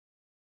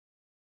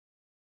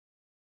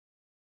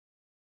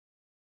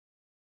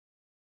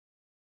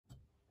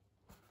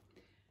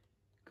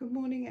Good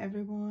morning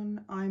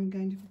everyone. I'm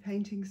going to be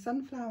painting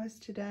sunflowers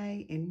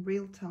today in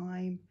real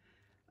time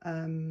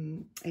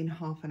in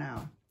half an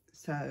hour.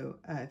 So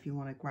if you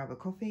want to grab a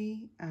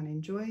coffee and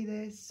enjoy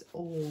this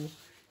or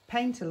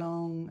paint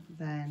along,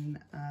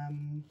 then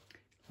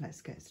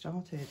let's get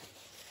started.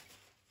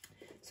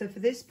 So for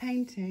this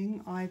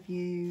painting I've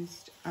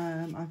used,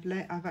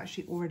 I've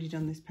actually already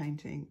done this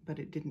painting, but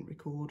it didn't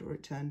record or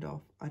it turned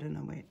off. I don't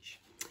know which.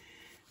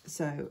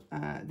 So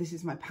this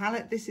is my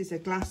palette. This is a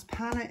glass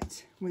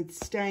palette with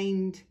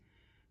stained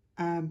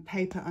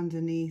paper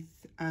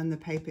underneath, and the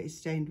paper is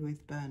stained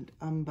with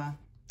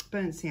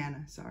burnt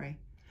sienna, sorry.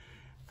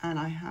 And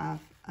I have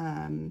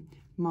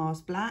Mars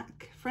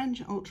Black,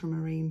 French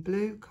ultramarine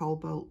blue,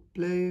 cobalt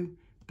blue,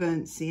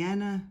 burnt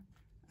sienna,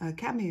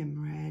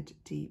 cadmium red,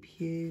 deep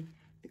hue,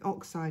 the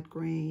oxide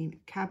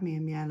green,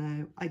 cadmium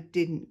yellow. I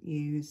didn't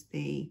use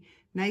the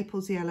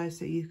Naples yellow,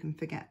 so you can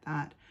forget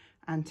that,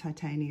 and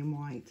titanium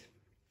white.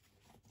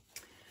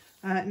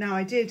 Now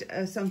I did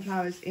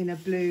sunflowers in a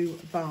blue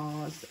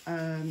vase,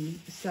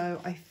 so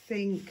I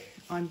think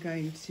I'm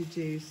going to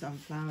do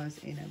sunflowers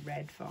in a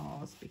red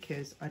vase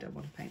because I don't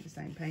want to paint the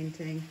same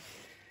painting.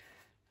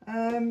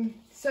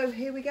 So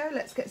here we go,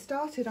 let's get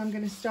started. I'm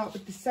going to start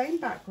with the same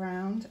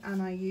background,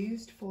 and I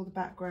used for the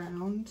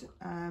background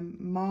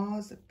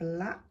Mars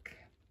Black,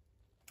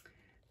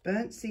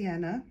 burnt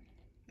sienna,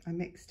 I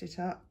mixed it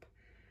up,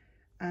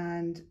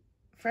 and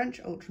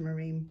French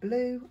ultramarine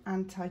blue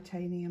and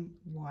titanium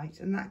white,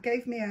 and that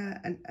gave me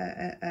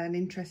an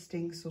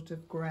interesting sort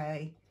of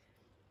grey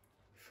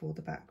for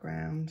the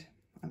background.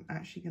 I'm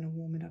actually going to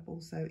warm it up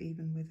also,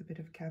 even with a bit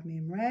of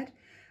cadmium red,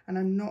 and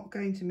I'm not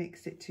going to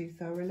mix it too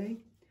thoroughly.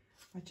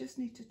 I just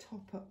need to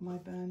top up my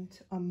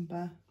burnt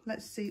umber.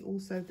 Let's see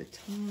also the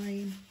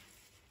time,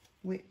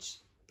 which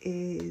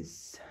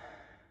is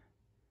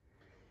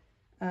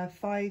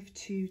 5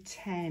 to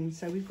 10,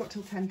 so we've got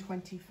till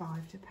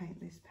 10:25 to paint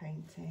this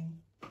painting.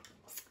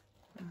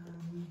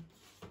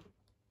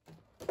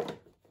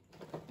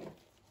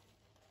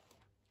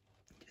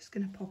 Just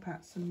going to pop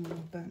out some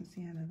more burnt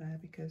sienna there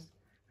because,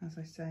 as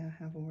I say,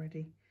 I have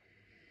already,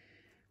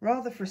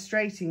 rather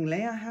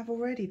frustratingly, I have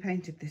already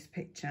painted this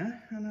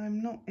picture, and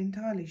I'm not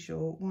entirely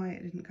sure why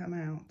it didn't come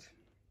out,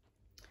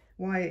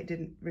 why it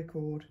didn't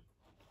record.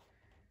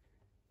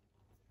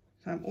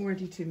 So I'm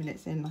already 2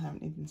 minutes in, I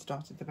haven't even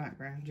started the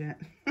background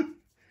yet.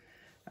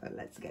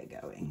 Let's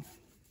get going.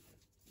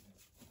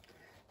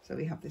 So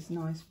we have this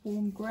nice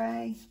warm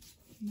grey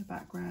in the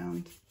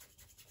background.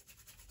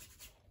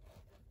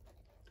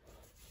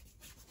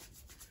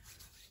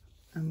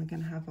 And we're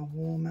going to have a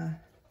warmer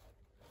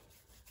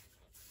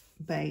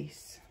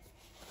base.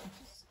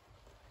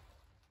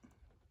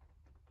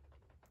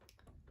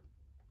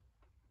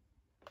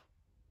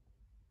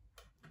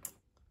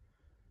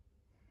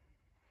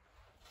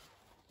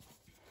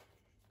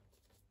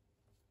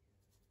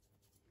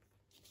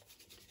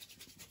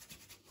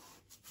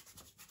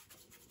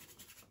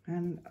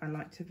 And I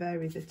like to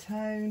vary the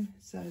tone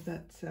so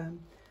that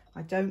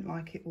I don't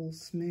like it all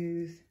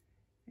smooth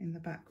in the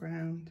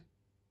background.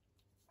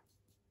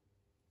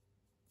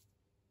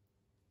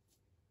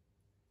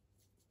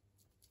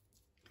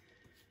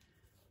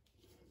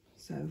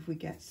 So if we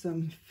get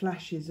some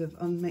flashes of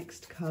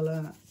unmixed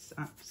colour, that's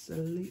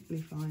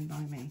absolutely fine by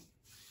me.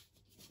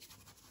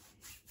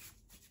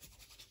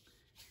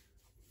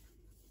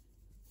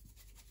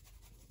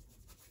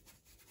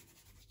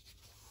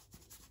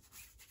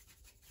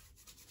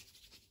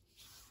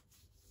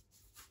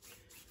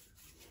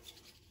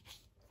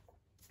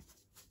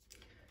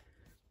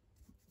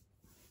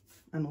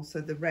 And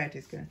also the red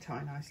is going to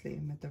tie nicely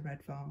in with the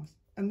red vase.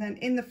 And then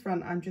in the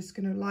front, I'm just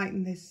going to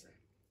lighten this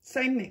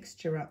same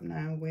mixture up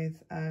now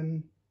with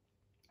a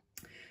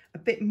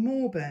bit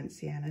more burnt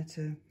sienna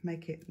to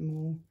make it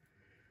more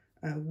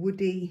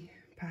woody,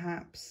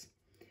 perhaps,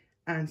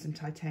 and some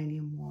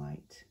titanium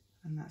white.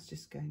 And that's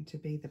just going to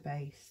be the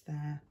base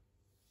there.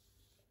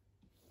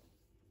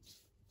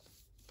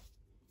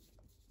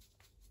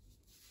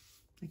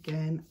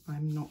 Again,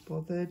 I'm not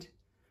bothered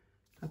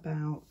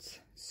about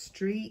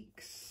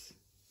streaks.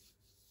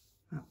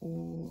 That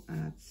all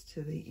adds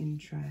to the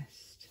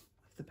interest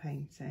of the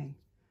painting.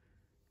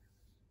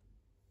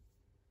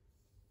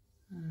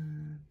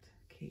 And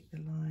keep the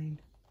line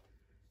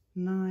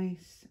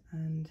nice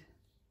and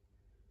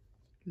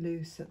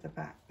loose at the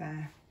back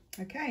there.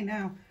 Okay,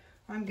 now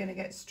I'm going to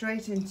get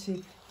straight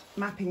into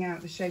mapping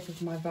out the shape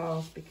of my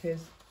vase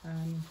because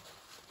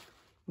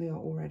we are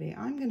already,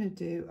 I'm going to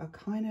do a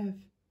kind of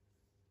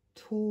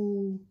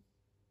tall,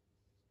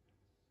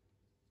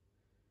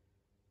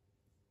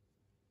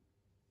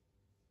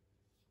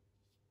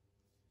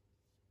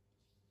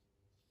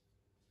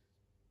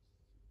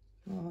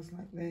 vase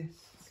like this,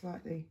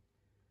 slightly.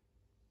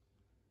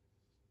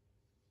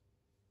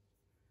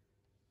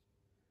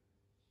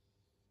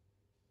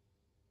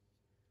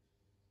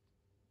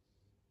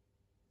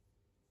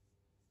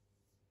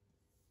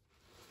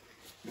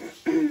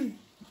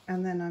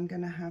 And then I'm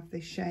going to have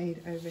the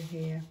shade over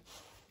here.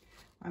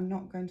 I'm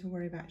not going to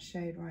worry about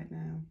shade right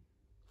now,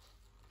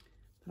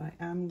 but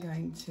I am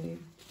going to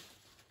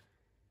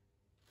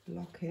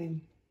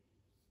blocking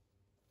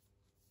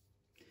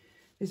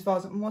this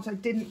vase. And what I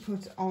didn't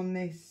put on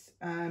this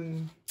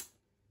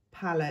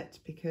palette,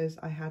 because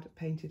I had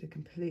painted a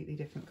completely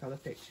different colour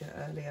picture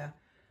earlier,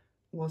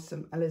 was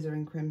some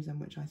alizarin crimson,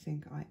 which I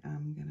think I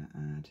am going to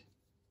add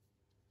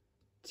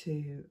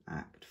to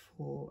Act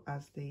 4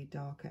 as the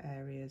darker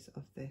areas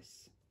of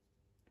this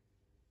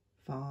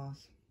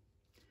vase.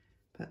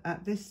 But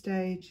at this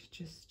stage,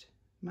 just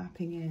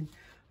mapping in.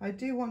 I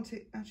do want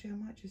it, actually I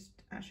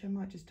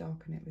might just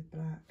darken it with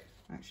black.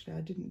 Actually,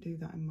 I didn't do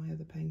that in my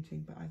other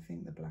painting, but I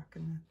think the black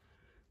and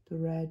the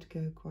red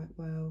go quite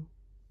well.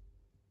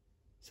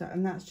 So,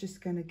 and that's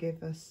just going to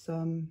give us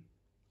some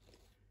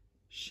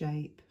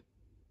shape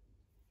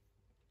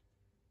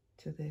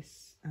to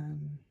this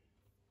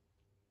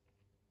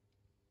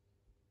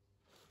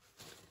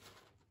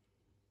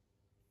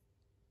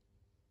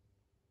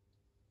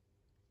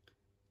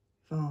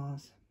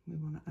vase. We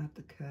want to add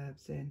the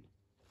curves in,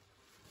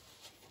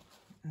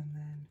 and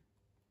then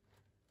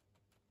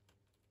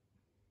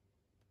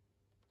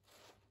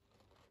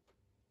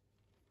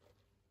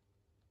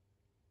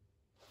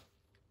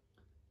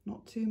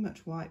not too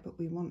much white, but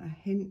we want a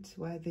hint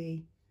where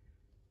the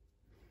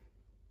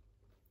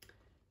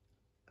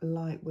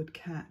light would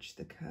catch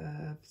the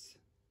curves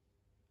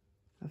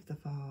of the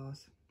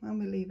vase. And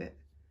we'll leave it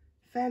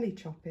fairly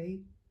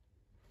choppy,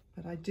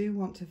 but I do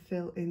want to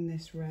fill in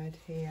this red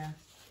here.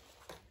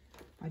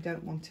 I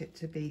don't want it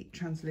to be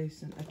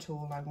translucent at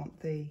all. I want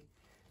the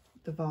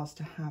vase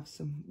to have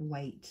some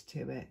weight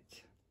to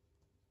it.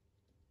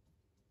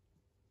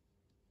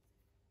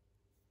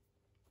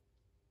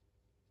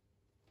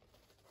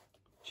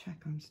 Check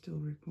I'm still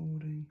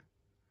recording.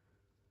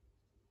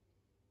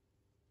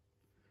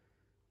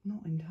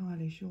 Not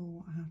entirely sure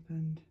what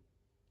happened.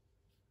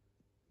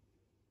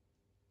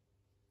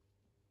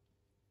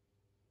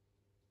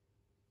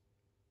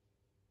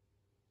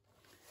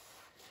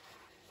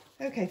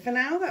 Okay, for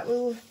now that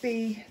will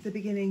be the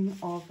beginning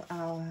of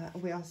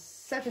we are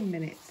 7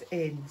 minutes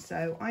in,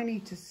 so I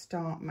need to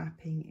start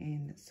mapping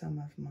in some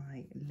of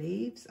my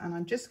leaves, and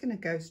I'm just going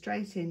to go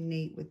straight in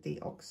neat with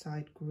the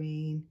oxide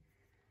green,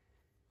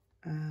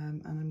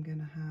 and I'm going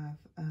to have,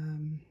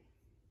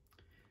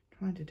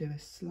 trying to do a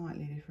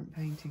slightly different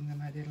painting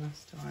than I did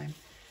last time.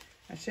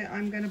 Actually,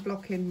 I'm going to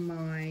block in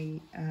my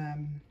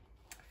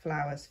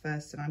flowers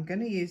first, and I'm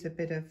going to use a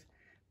bit of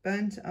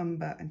burnt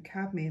umber and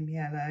cadmium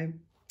yellow.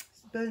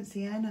 Burnt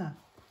sienna,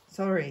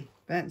 sorry,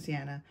 burnt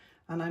sienna,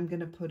 and I'm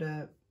going to put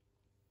a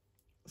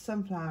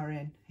sunflower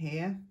in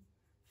here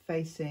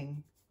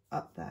facing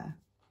up there,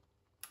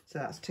 so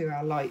that's to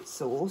our light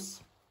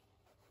source,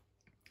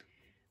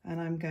 and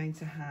I'm going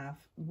to have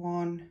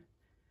one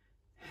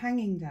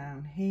hanging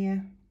down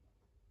here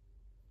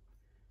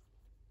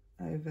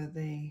over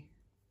the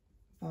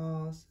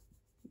vase.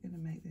 I'm going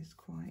to make this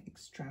quite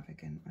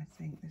extravagant, I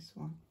think, this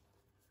one.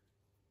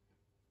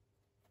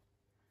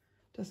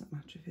 Doesn't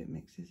matter if it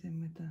mixes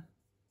in with the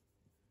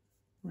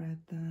red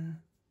there.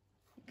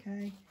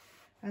 Okay,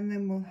 and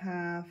then we'll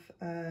have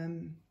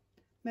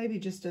maybe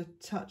just a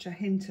touch, a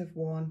hint of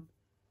one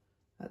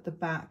at the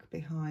back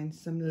behind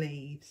some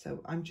leaves.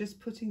 So I'm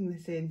just putting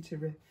this in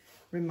to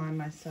remind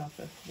myself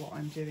of what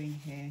I'm doing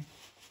here.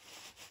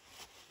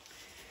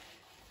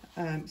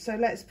 So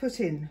let's put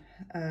in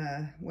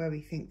where we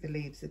think the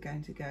leaves are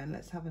going to go, and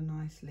let's have a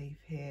nice leaf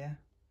here.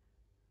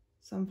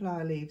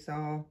 Sunflower leaves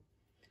are,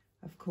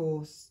 of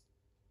course,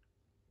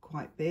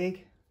 quite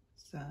big,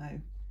 so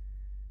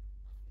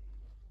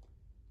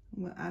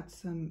we'll add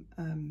some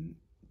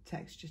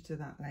texture to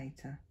that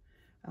later.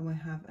 And we'll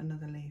have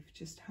another leaf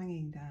just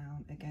hanging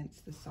down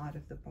against the side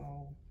of the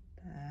bowl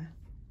there,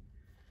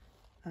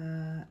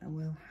 and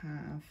we'll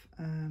have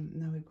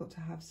now we've got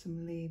to have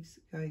some leaves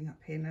going up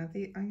here. Now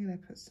I'm going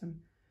to put some,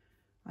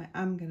 I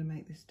am going to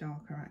make this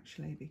darker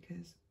actually,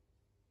 because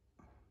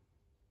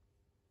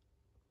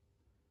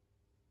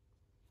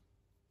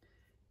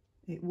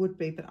it would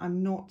be, but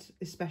I'm not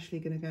especially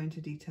going to go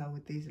into detail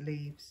with these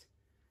leaves.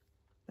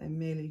 They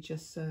merely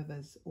just serve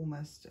as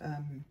almost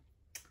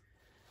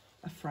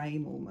a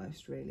frame,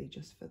 almost really,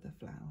 just for the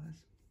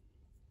flowers.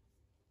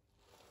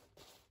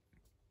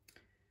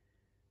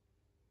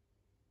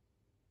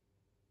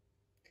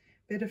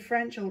 Bit of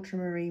French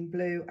ultramarine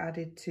blue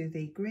added to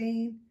the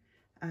green,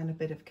 and a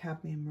bit of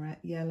cadmium red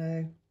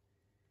yellow,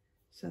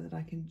 so that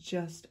I can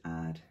just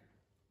add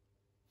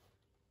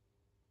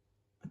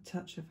a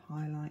touch of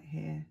highlight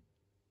here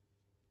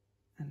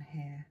and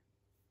here.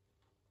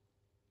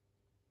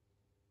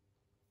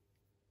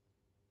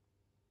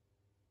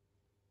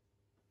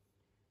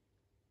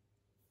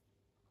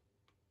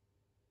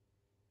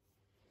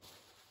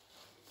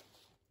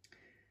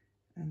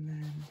 And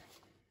then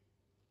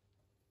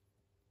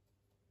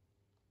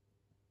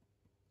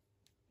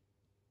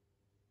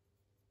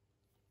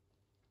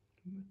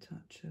a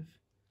touch of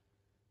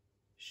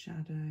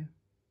shadow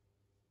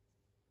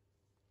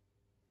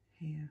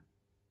here,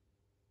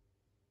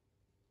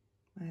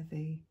 where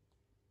the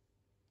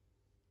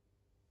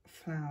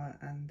flower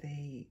and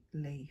the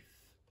leaf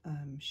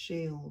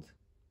shield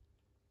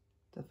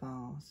the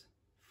vase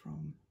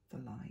from the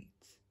light.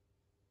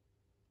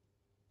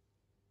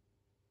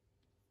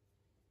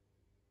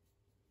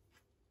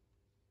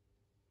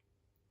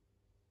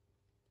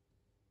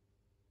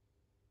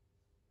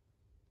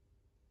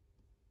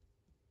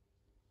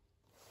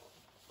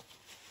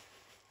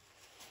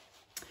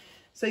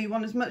 So you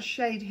want as much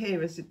shade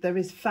here as there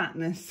is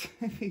fatness,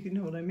 if you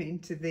know what I mean,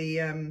 to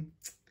the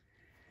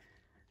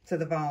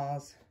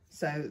vase.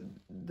 So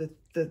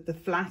the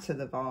flatter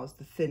the vase,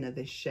 the thinner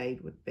this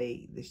shade would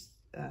be, this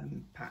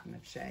pattern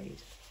of shade,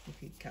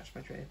 if you catch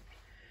my drift.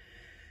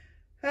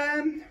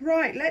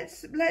 Right,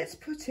 let's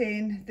put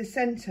in the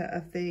centre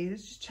of the,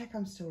 let's just check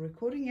I'm still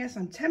recording. Yes,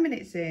 I'm 10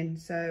 minutes in.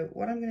 So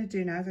what I'm going to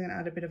do now is I'm going to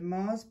add a bit of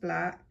Mars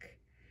Black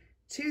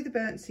to the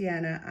burnt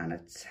sienna and a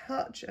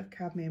touch of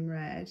cadmium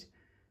red,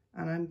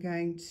 and I'm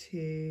going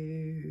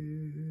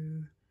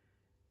to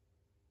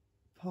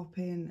pop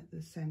in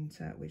the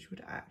centre, which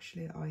would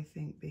actually, I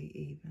think, be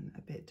even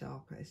a bit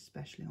darker,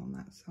 especially on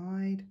that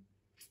side.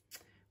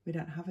 We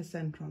don't have a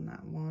centre on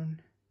that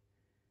one,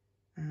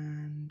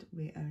 and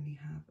we only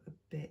have a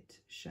bit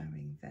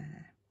showing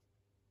there.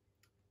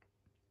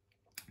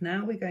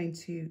 Now we're going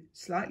to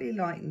slightly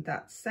lighten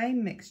that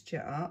same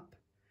mixture up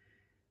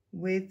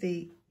with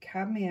the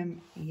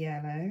cadmium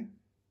yellow,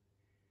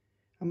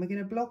 and we're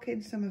going to block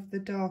in some of the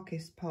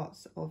darkest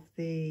parts of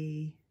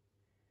the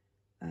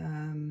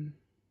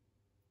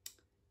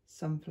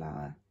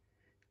sunflower.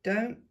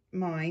 Don't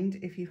mind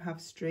if you have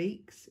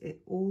streaks,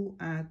 it all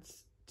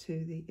adds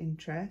to the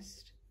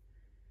interest.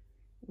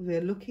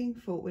 We're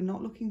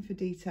not looking for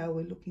detail,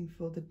 we're looking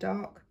for the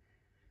dark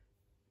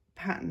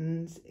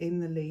patterns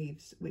in the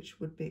leaves, which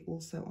would be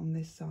also on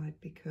this side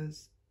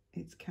because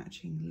it's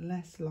catching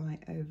less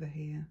light over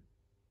here.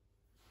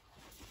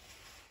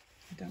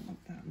 I don't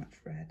want that much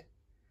red,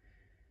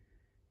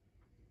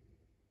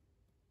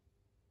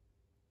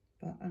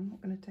 but I'm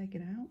not going to take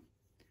it out.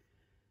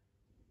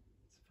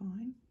 It's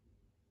fine.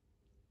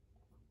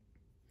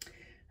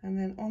 And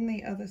then on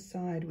the other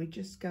side, we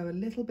just go a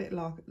little bit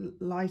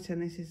lighter,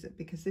 and this is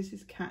because this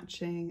is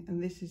catching,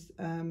 and this is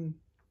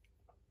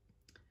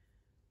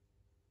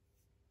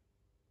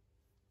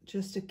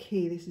just a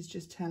key. This is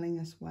just telling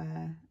us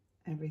where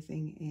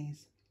everything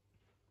is.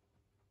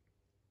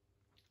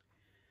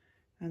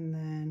 And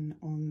then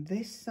on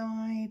this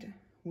side,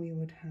 we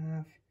would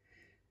have,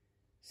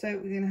 so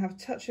we're going to have a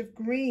touch of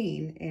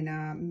green in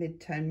our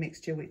mid-tone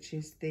mixture, which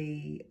is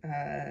the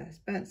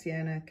burnt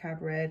sienna, cad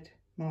red,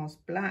 Mars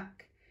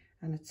Black,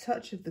 and a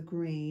touch of the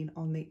green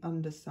on the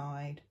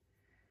underside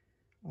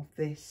of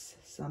this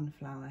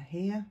sunflower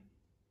here.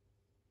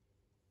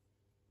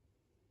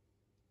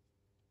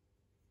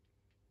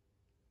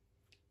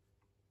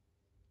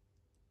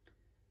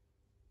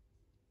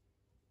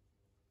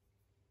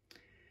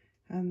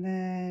 And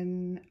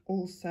then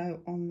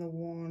also on the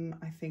one,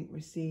 I think,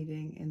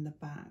 receding in the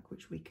back,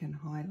 which we can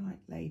highlight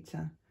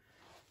later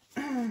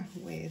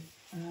with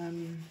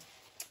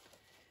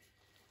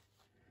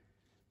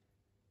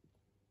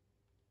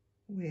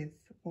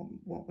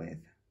what with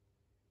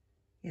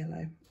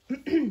yellow.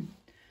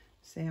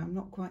 See, I'm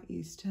not quite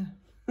used to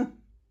I'm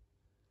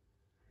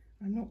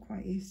not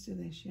quite used to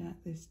this yet,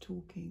 this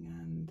talking,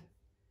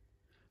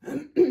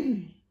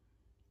 and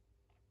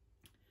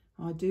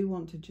I do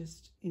want to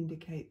just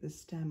indicate the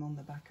stem on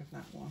the back of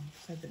that one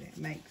so that it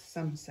makes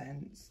some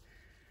sense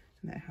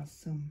and it has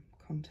some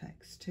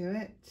context to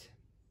it.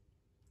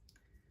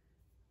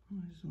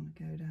 I just want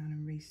to go down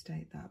and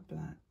restate that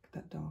black,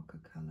 that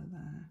darker colour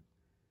there,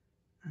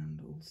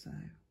 and also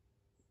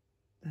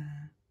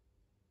there,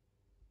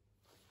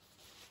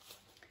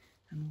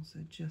 and also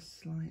just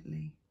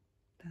slightly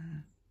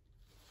there.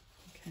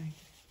 Okay.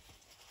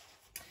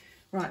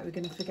 Right, we're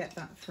going to forget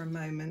that for a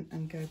moment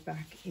and go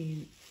back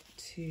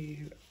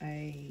into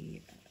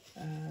a,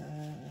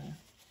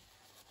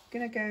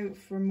 going to go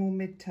for a more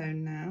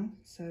mid-tone now.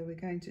 So we're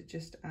going to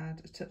just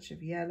add a touch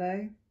of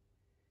yellow,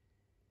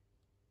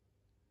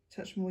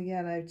 touch more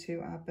yellow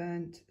to our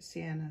burnt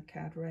sienna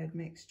cad red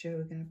mixture.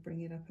 We're going to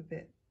bring it up a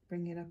bit,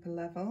 bring it up a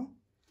level.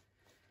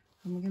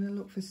 And we're going to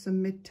look for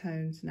some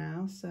mid-tones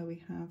now. So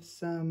we have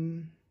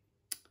some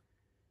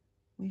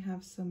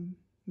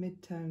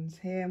mid-tones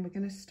here, and we're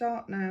going to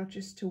start now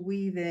just to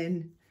weave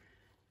in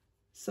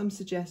some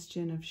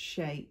suggestion of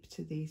shape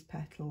to these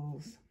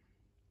petals.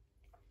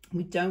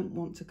 We don't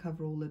want to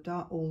cover all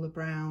the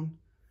brown,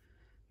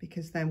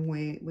 because then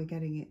we're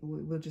getting it,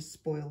 we'll just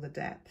spoil the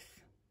depth.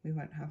 We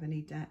won't have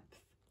any depth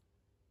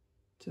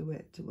to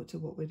it, to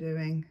what we're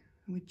doing.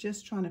 And we're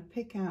just trying to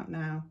pick out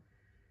now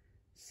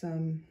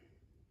some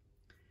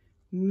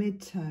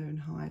mid-tone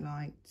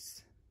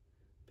highlights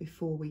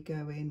before we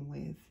go in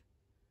with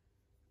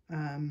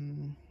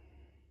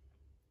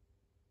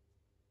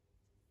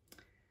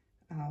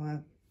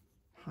our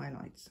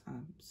highlights,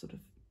 sort of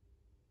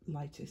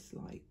lightest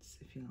lights,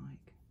 if you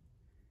like.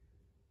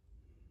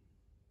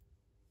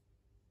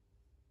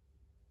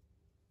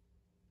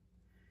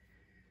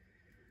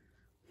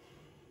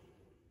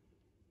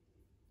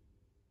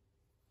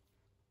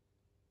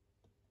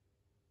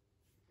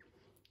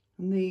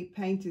 And the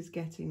paint is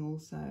getting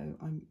also,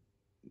 I'm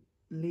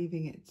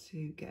leaving it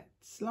to get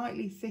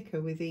slightly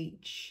thicker with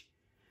each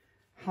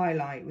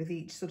highlight, with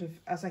each sort of,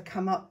 as I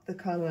come up the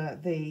colour,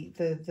 the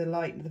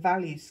light, the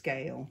value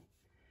scale,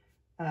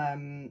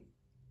 as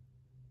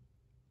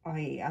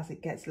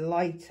it gets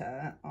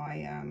lighter,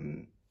 I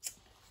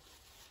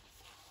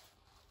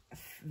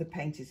the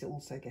paint is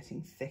also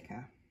getting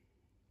thicker.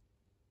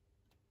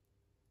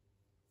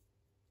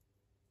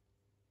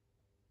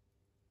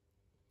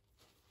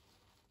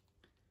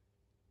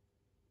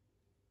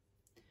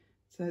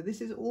 So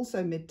this is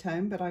also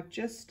mid-tone, but I've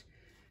just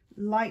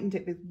lightened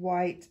it with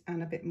white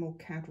and a bit more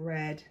cad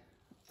red,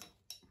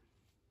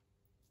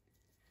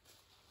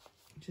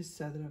 just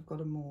so that I've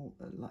got a more,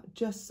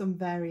 just some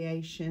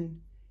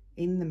variation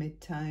in the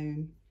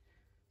mid-tone.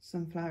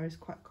 Sunflower is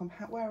quite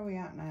compact. Where are we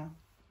at now?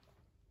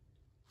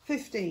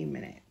 15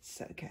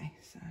 minutes. Okay,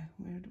 so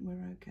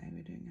we're okay.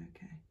 We're doing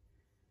okay.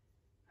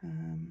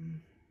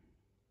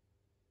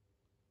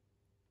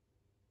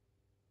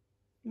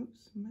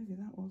 Oops, maybe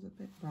that was a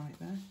bit bright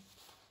there.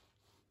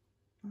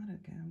 I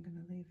don't care. I'm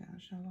going to leave it. I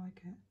shall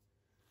like it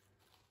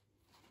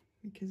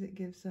because it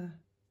gives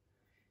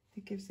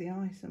the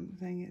eye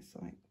something. It's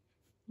like,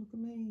 look at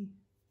me.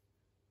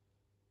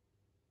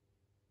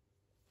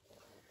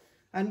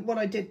 And what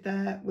I did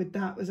there with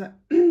that was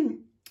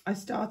I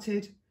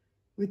started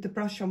with the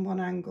brush on one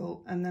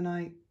angle, and then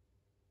I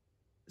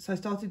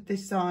started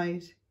this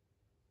side,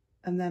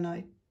 and then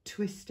I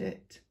twist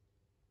it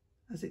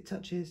as it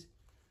touches.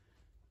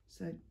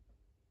 So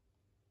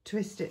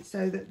twist it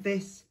so that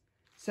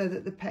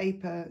the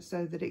paper,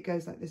 so that it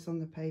goes like this on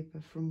the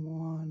paper from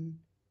one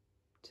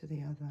to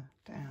the other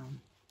down.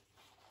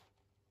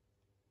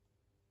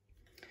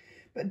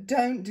 But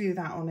don't do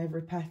that on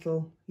every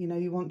petal. You know,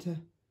 you want to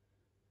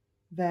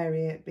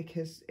vary it,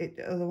 because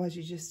otherwise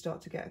you just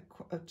start to get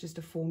just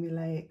a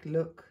formulaic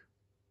look.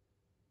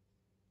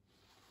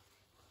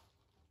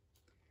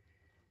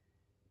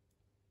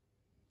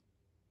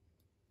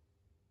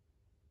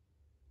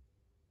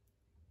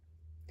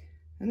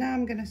 And now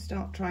I'm going to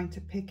start trying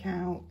to pick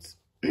out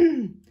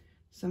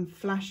some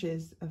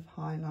flashes of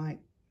highlight,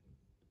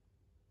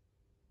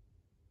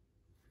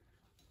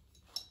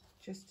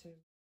 just to...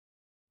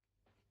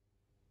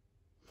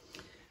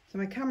 So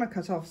my camera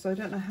cut off, so I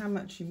don't know how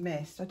much you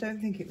missed. I don't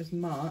think it was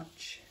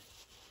much,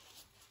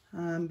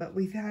 but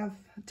we have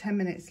 10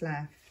 minutes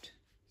left.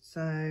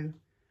 So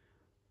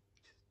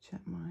just check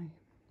my...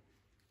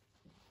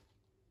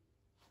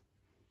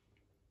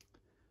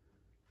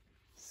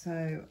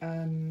 So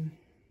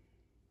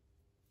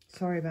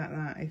sorry about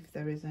that if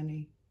there is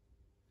any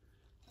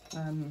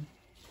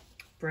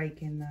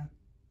break in the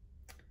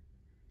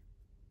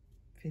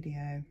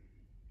video.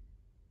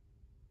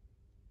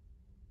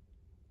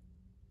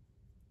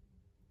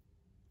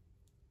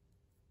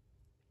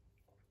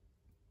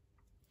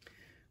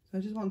 So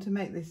I just want to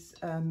make this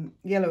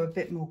yellow a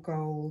bit more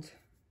gold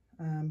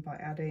by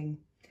adding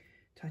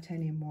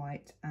titanium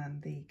white and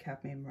the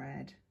cadmium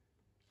red.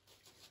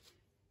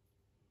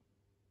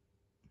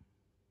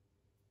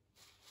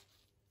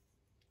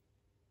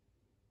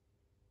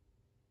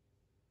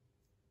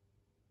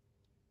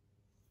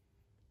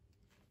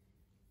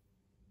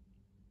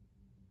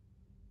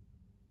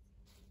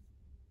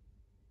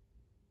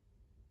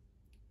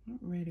 I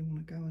don't really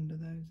want to go under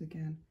those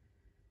again.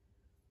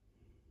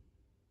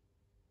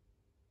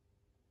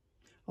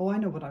 Oh, I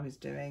know what I was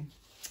doing.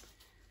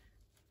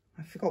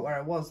 I forgot where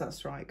I was,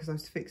 that's right, because I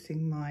was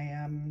fixing my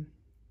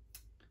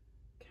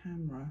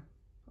camera.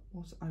 But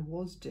what I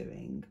was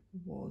doing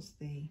was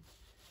the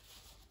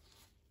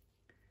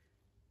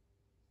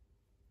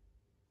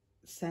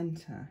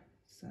centre,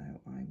 so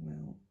I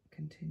will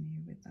continue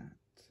with that.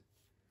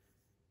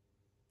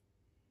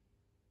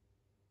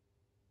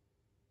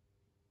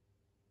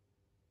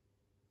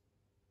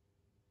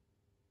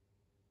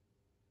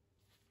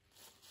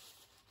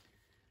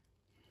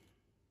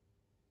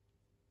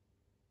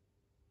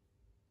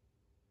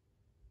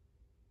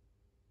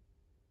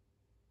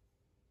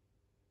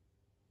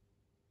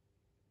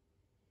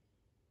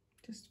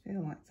 Just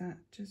feel like that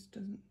just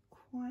doesn't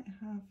quite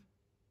have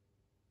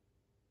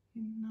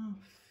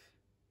enough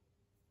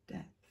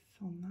depth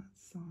on that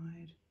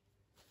side.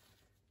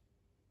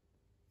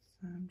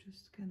 So I'm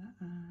just going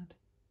to add,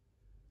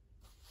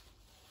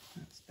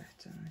 that's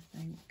better I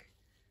think,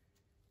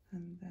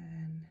 and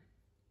then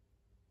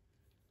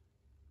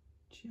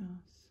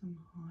just some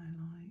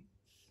highlights.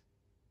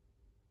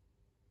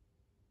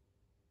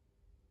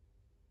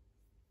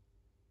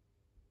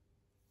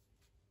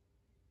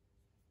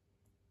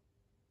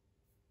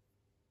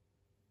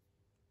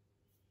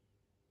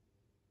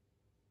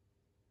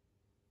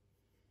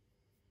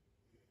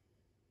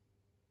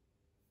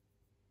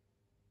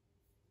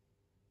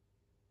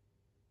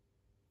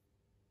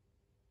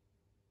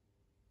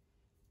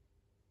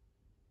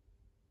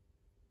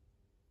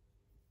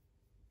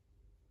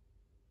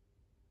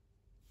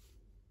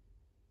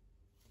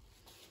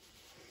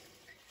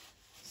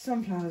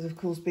 Sunflowers, of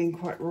course, being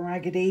quite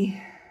raggedy.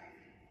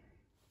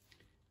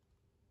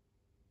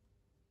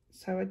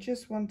 So I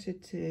just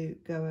wanted to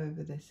go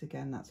over this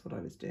again. That's what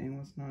I was doing,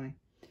 wasn't I?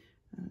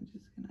 And I'm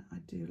just gonna, I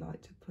do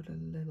like to put a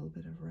little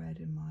bit of red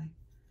in my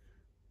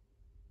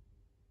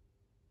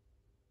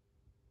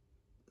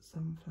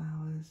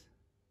sunflowers.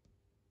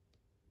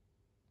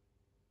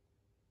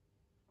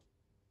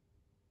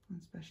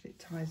 And especially it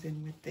ties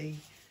in with the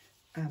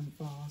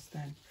vase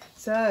then.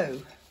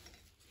 So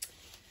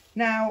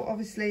Now,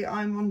 obviously,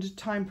 I'm under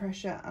time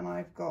pressure and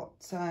I've got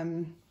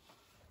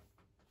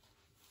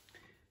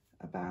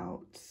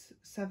about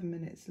 7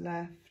 minutes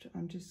left.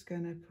 I'm just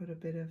going to put a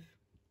bit of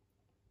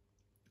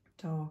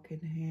dark in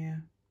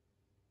here.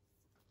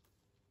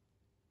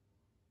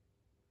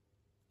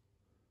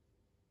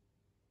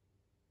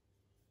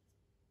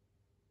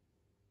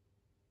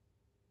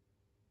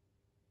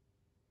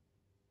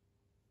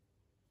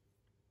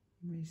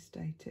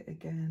 Restate it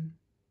again.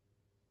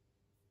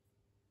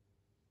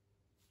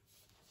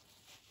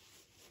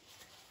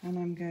 And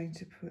I'm going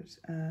to put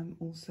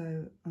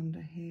also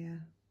under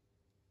here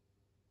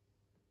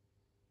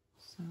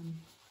some,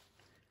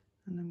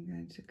 and I'm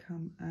going to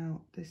come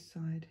out this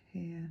side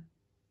here.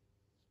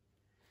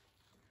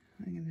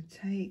 I'm going to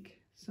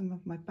take some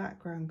of my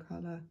background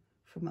colour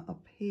from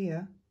up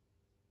here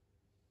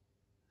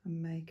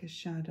and make a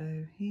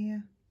shadow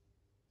here.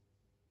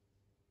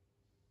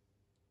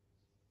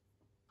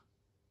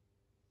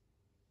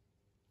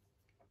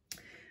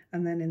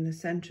 And then in the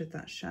centre of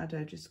that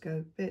shadow, just go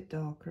a bit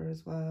darker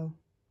as well.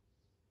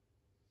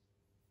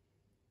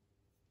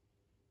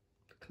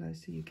 The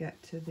closer you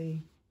get to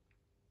the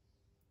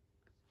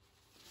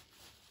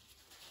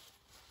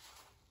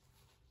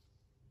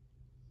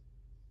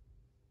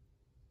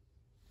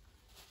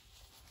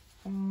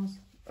vase.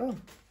 Oh,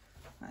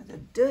 that's a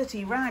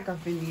dirty rag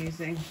I've been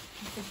using.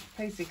 Just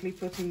basically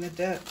putting the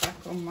dirt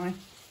back on my...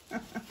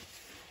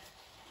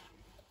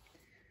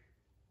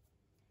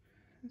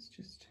 Let's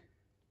just...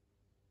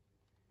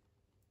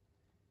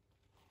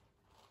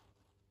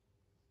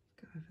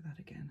 over that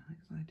again,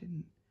 because I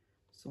didn't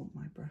sort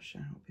my brush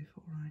out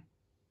before I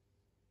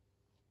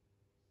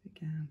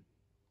began.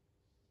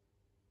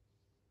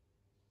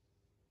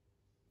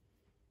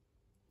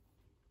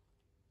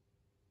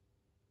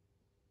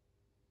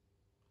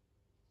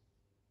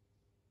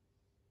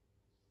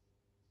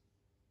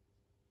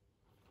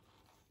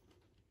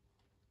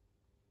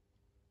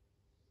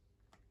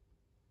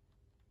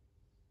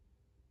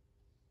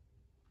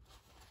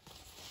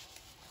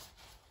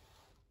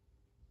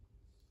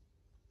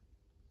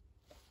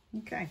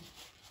 Okay,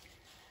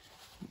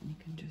 and you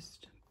can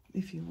just,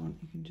 if you want,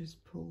 you can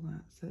just pull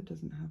that so it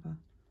doesn't have a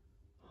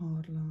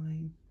hard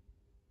line.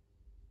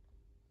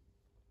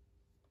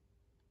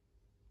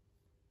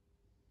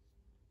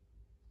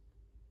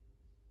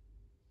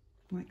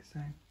 Like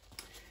so.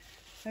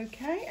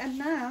 Okay, and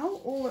now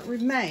all that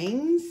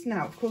remains,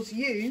 now of course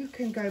you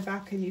can go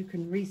back and you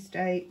can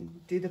restate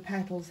and do the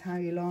petals how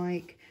you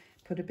like,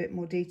 put a bit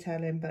more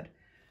detail in, but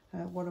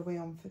what are we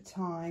on for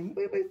time?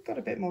 We've got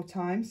a bit more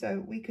time,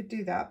 so we could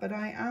do that, but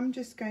I am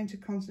just going to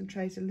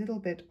concentrate a little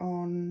bit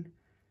on,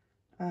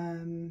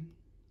 I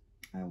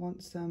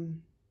want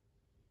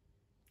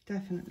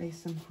definitely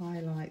some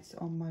highlights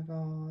on my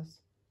vase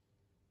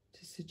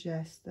to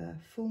suggest the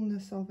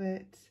fullness of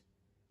it,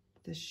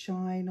 the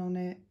shine on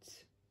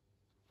it,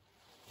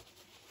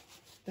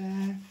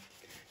 there.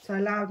 So I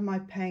allowed my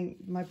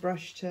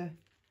brush to,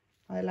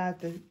 I allowed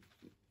to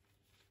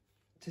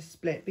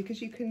split,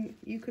 because you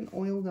can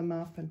oil them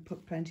up and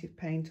put plenty of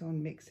paint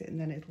on, mix it, and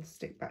then it'll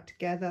stick back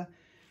together.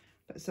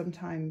 But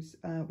sometimes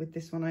with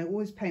this one, I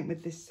always paint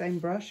with this same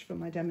brush for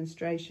my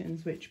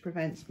demonstrations, which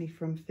prevents me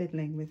from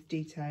fiddling with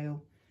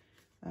detail,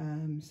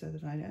 so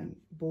that I don't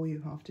bore you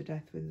half to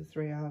death with a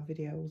 3-hour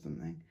video or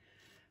something.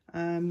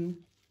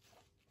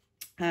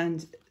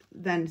 And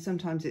then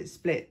sometimes it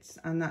splits,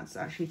 and that's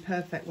actually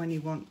perfect when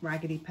you want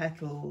raggedy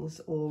petals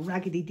or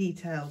raggedy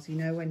details, you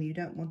know, when you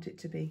don't want it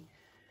to be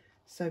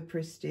so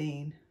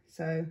pristine.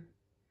 So I'm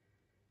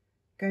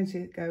going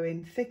to go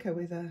in thicker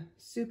with a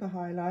super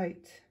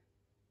highlight,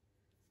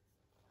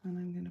 and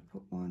I'm going to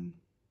put one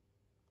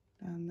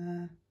down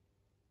there.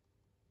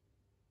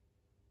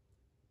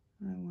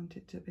 I want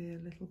it to be a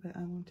little bit,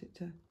 I want it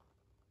to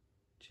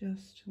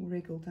just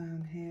wriggle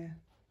down here.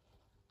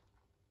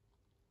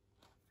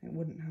 It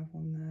wouldn't have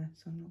one there,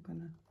 so I'm not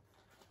gonna.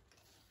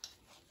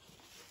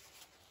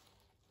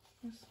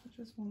 I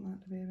just want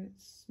that to be a bit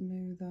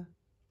smoother.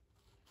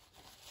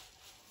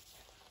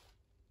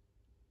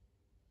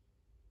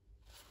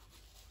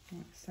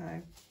 Like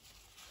so.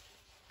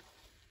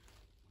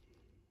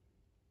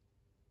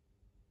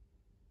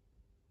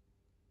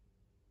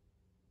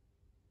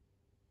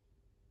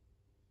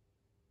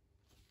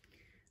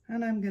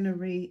 And I'm going to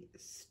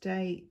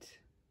restate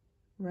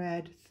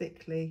red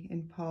thickly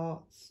in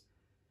parts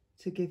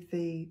to give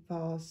the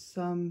vase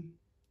some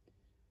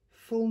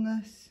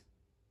fullness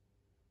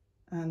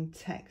and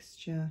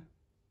texture,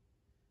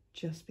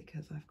 just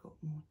because I've got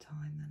more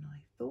time than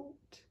I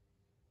thought.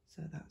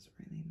 So that's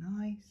really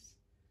nice.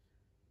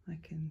 I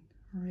can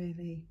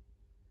really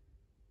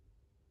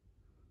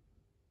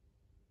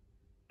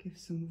give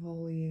some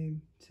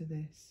volume to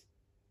this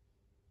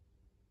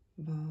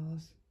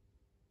vase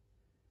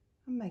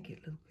and make it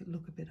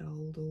look a bit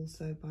old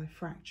also by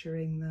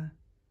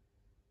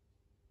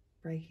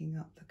breaking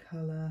up the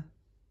colour,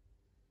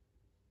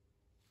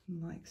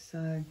 like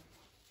so.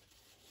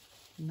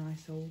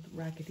 Nice old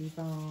raggedy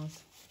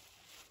vase.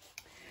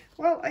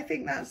 Well, I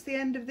think that's the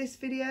end of this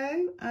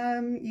video.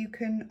 You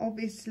can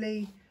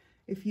obviously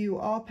If you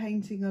are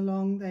painting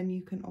along, then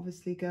you can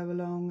obviously go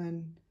along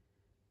and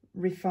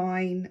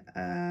refine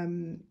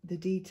the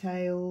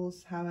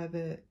details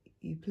however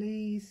you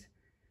please,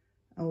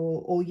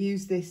 or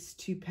use this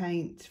to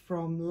paint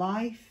from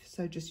life.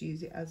 So just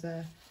use it as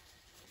a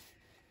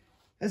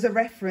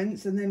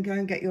reference, and then go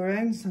and get your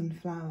own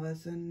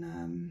sunflowers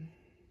and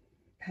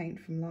paint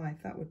from life.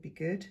 That would be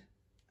good.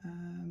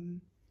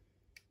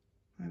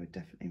 I would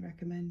definitely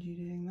recommend you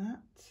doing that.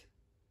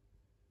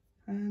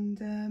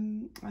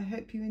 And I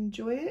hope you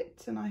enjoy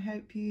it, and I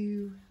hope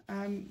you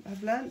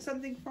have learned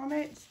something from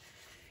it.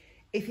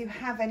 If you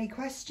have any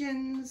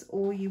questions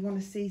or you want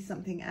to see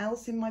something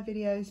else in my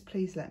videos,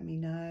 please let me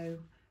know.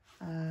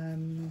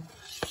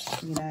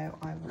 You know,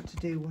 I want to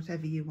do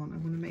whatever you want. I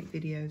want to make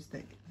videos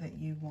that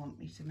you want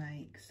me to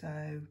make.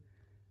 So,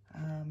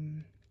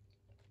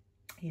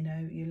 you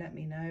know, you let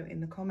me know in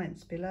the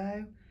comments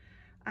below,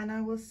 and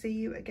I will see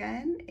you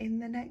again in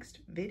the next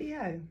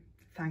video.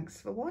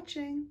 Thanks for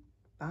watching.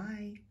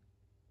 Bye.